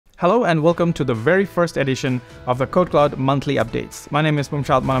Hello and welcome to the very first edition of the KodeKloud Monthly Updates. My name is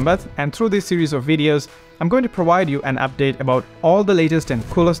Mumshad Manambat, and through this series of videos, I'm going to provide you an update about all the latest and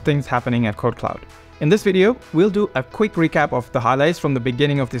coolest things happening at KodeKloud. In this video, we'll do a quick recap of the highlights from the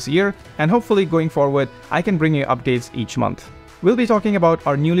beginning of this year, and hopefully going forward, I can bring you updates each month. We'll be talking about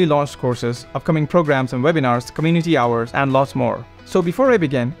our newly launched courses, upcoming programs and webinars, community hours, and lots more. So before I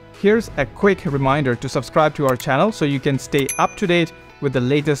begin, here's a quick reminder to subscribe to our channel so you can stay up to date with the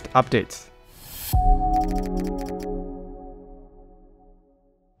latest updates.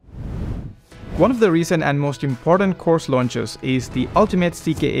 One of the recent and most important course launches is the Ultimate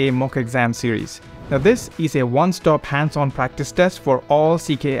CKA Mock Exam series. Now this is a one-stop hands-on practice test for all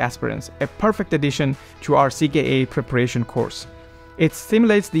CKA aspirants, a perfect addition to our CKA preparation course. It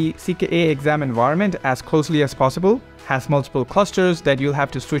simulates the CKA exam environment as closely as possible, has multiple clusters that you'll have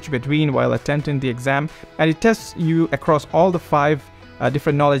to switch between while attempting the exam, and it tests you across all the 5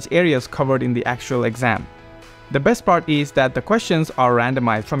 different knowledge areas covered in the actual exam. The best part is that the questions are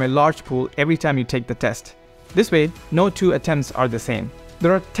randomized from a large pool every time you take the test. This way, no 2 attempts are the same.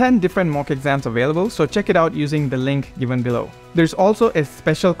 There are 10 different mock exams available, so check it out using the link given below. There's also a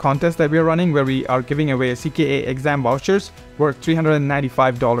special contest that we are running where we are giving away CKA exam vouchers worth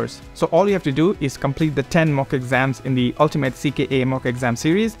 $395. So all you have to do is complete the 10 mock exams in the Ultimate CKA Mock Exam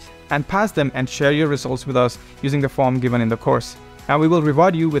series and pass them and share your results with us using the form given in the course. And we will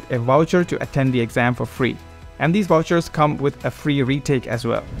reward you with a voucher to attend the exam for free. And these vouchers come with a free retake as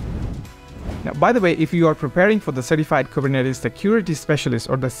well. Now, by the way, if you are preparing for the Certified Kubernetes Security Specialist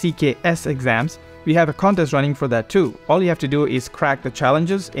or the CKS exams, we have a contest running for that too. All you have to do is crack the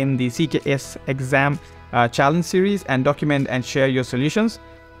challenges in the CKS Exam Challenge series and document and share your solutions.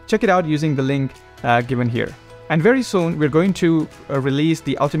 Check it out using the link given here. And very soon, we're going to release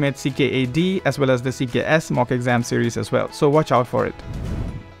the Ultimate CKAD as well as the CKS mock exam series as well, so watch out for it.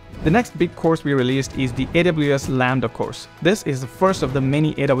 The next big course we released is the AWS Lambda Course. This is the first of the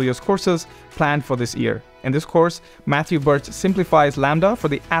many AWS courses planned for this year. In this course, Matthew Birch simplifies Lambda for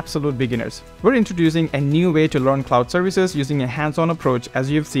the absolute beginners. We're introducing a new way to learn cloud services using a hands-on approach, as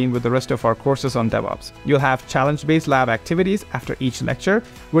you've seen with the rest of our courses on DevOps. You'll have challenge-based lab activities after each lecture,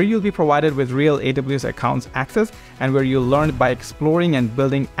 where you'll be provided with real AWS accounts access and where you'll learn by exploring and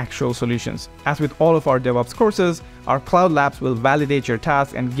building actual solutions. As with all of our DevOps courses, our Cloud Labs will validate your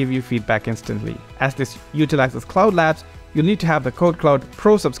tasks and give you feedback instantly. As this utilizes Cloud Labs, you'll need to have the KodeKloud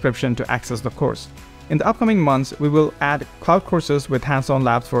Pro subscription to access the course. In the upcoming months, we will add cloud courses with hands-on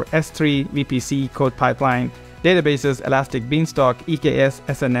labs for S3, VPC, code pipeline, databases, Elastic Beanstalk, EKS,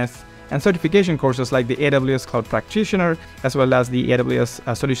 SNS, and certification courses like the AWS Cloud Practitioner, as well as the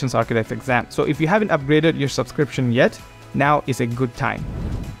AWS Solutions Architect exam. So if you haven't upgraded your subscription yet, now is a good time.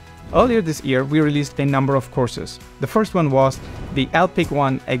 Earlier this year, we released a number of courses. The first one was the LPIC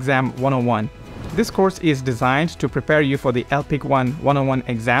 1 Exam 101. This course is designed to prepare you for the LPIC 1 101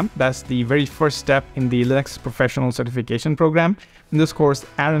 exam. That's the very first step in the Linux Professional Certification Program. In this course,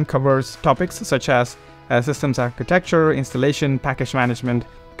 Aaron covers topics such as systems architecture, installation, package management,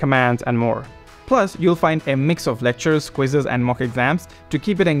 commands, and more. Plus, you'll find a mix of lectures, quizzes, and mock exams to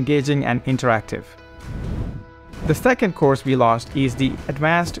keep it engaging and interactive. The second course we launched is the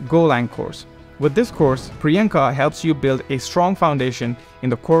Advanced Golang course. With this course, Priyanka helps you build a strong foundation in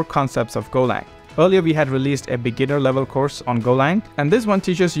the core concepts of Golang. Earlier, we had released a beginner-level course on Golang, and this one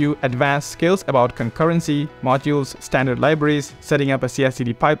teaches you advanced skills about concurrency, modules, standard libraries, setting up a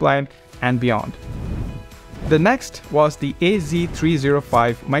CI/CD pipeline, and beyond. The next was the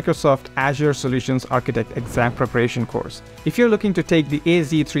AZ305 Microsoft Azure Solutions Architect Exam Preparation course. If you're looking to take the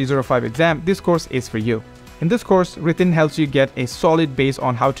AZ305 exam, this course is for you. In this course, Ritin helps you get a solid base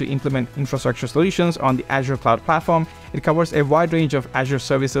on how to implement infrastructure solutions on the Azure Cloud Platform. It covers a wide range of Azure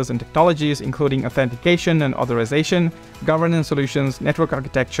services and technologies, including authentication and authorization, governance solutions, network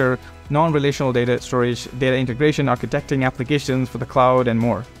architecture, non-relational data storage, data integration, architecting applications for the cloud, and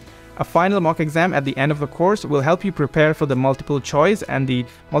more. A final mock exam at the end of the course will help you prepare for the multiple choice and the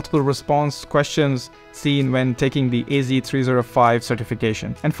multiple response questions seen when taking the AZ305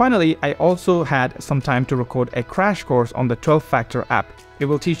 certification. And finally, I also had some time to record a crash course on the 12-factor app. It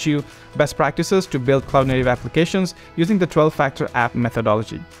will teach you best practices to build cloud-native applications using the 12-factor app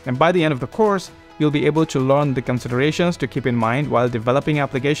methodology. And by the end of the course, you'll be able to learn the considerations to keep in mind while developing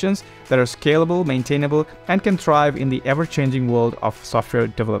applications that are scalable, maintainable, and can thrive in the ever-changing world of software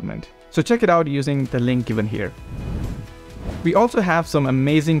development. So check it out using the link given here. We also have some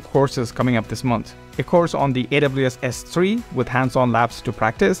amazing courses coming up this month. A course on the AWS S3 with hands-on labs to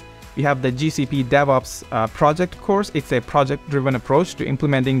practice, We have the GCP DevOps project course. It's a project-driven approach to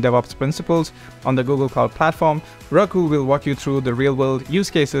implementing DevOps principles on the Google Cloud Platform. Raku will walk you through the real-world use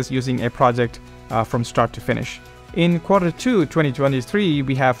cases using a project from start to finish. In Q2 2023,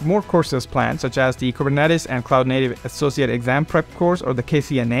 we have more courses planned, such as the Kubernetes and Cloud Native Associate Exam Prep course, or the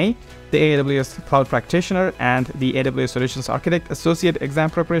KCNA, the AWS Cloud Practitioner and the AWS Solutions Architect Associate Exam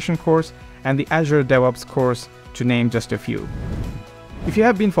Preparation course, and the Azure DevOps course, to name just a few. If you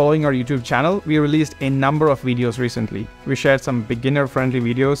have been following our YouTube channel, we released a number of videos recently. We shared some beginner-friendly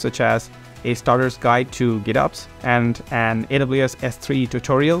videos such as a starter's guide to GitOps and an AWS S3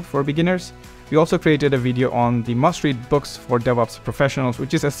 tutorial for beginners. We also created a video on the must-read books for DevOps professionals,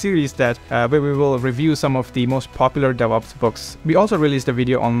 which is a series that where we will review some of the most popular DevOps books. We also released a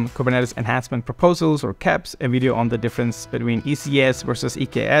video on Kubernetes Enhancement Proposals, or KEPs, a video on the difference between ECS versus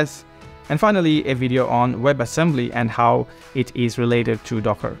EKS, and finally a video on WebAssembly and how it is related to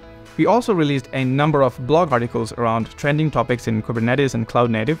Docker. We also released a number of blog articles around trending topics in Kubernetes and Cloud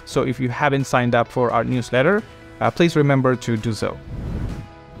Native, so if you haven't signed up for our newsletter, please remember to do so.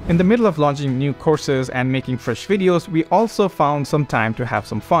 In the middle of launching new courses and making fresh videos, we also found some time to have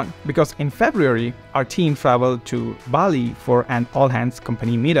some fun, because in February, our team traveled to Bali for an all-hands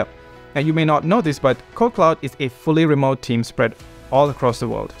company meetup. Now, you may not know this, but KodeKloud is a fully remote team spread all across the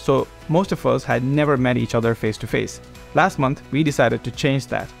world, so most of us had never met each other face to face. Last month, we decided to change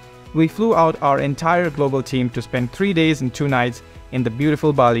that. We flew out our entire global team to spend 3 days and 2 nights in the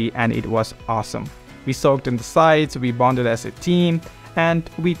beautiful Bali, and it was awesome. We soaked in the sights, we bonded as a team, and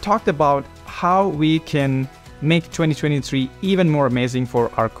we talked about how we can make 2023 even more amazing for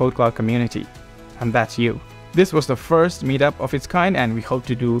our KodeKloud community. And that's you. This was the first meetup of its kind, and we hope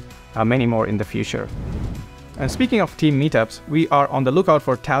to do many more in the future. And speaking of team meetups, we are on the lookout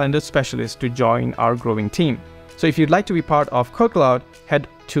for talented specialists to join our growing team. So if you'd like to be part of KodeKloud, head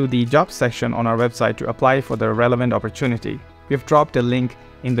to the jobs section on our website to apply for the relevant opportunity. We've dropped a link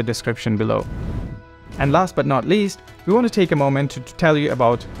in the description below. And last but not least, we want to take a moment to tell you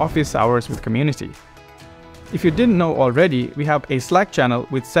about Office Hours with Community. If you didn't know already, we have a Slack channel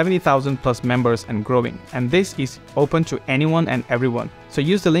with 70,000 plus members and growing, and this is open to anyone and everyone. So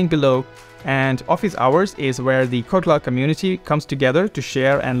use the link below, and Office Hours is where the KodeKloud community comes together to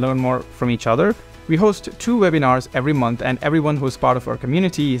share and learn more from each other. We host 2 webinars every month, and everyone who's part of our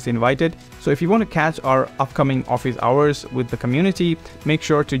community is invited. So if you want to catch our upcoming Office Hours with the community, make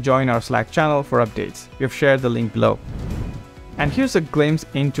sure to join our Slack channel for updates. We've shared the link below. And here's a glimpse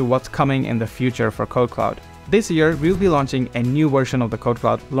into what's coming in the future for KodeKloud. This year, we'll be launching a new version of the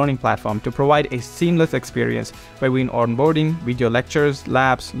KodeKloud learning platform to provide a seamless experience between onboarding, video lectures,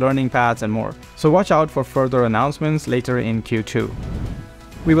 labs, learning paths, and more. So watch out for further announcements later in Q2.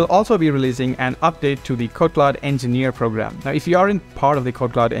 We will also be releasing an update to the KodeKloud Engineer program. Now, if you aren't part of the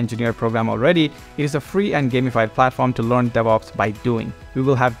KodeKloud Engineer program already, it is a free and gamified platform to learn DevOps by doing. We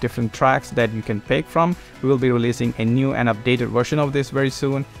will have different tracks that you can pick from. We will be releasing a new and updated version of this very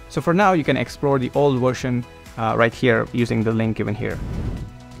soon. So for now, you can explore the old version right here using the link given here.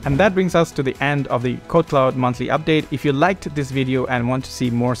 And that brings us to the end of the KodeKloud monthly update. If you liked this video and want to see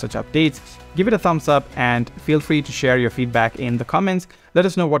more such updates, give it a thumbs up and feel free to share your feedback in the comments. Let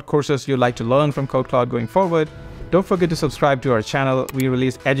us know what courses you'd like to learn from KodeKloud going forward. Don't forget to subscribe to our channel. We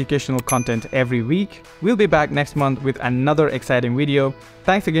release educational content every week. We'll be back next month with another exciting video.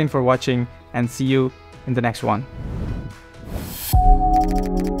 Thanks again for watching, and see you in the next one.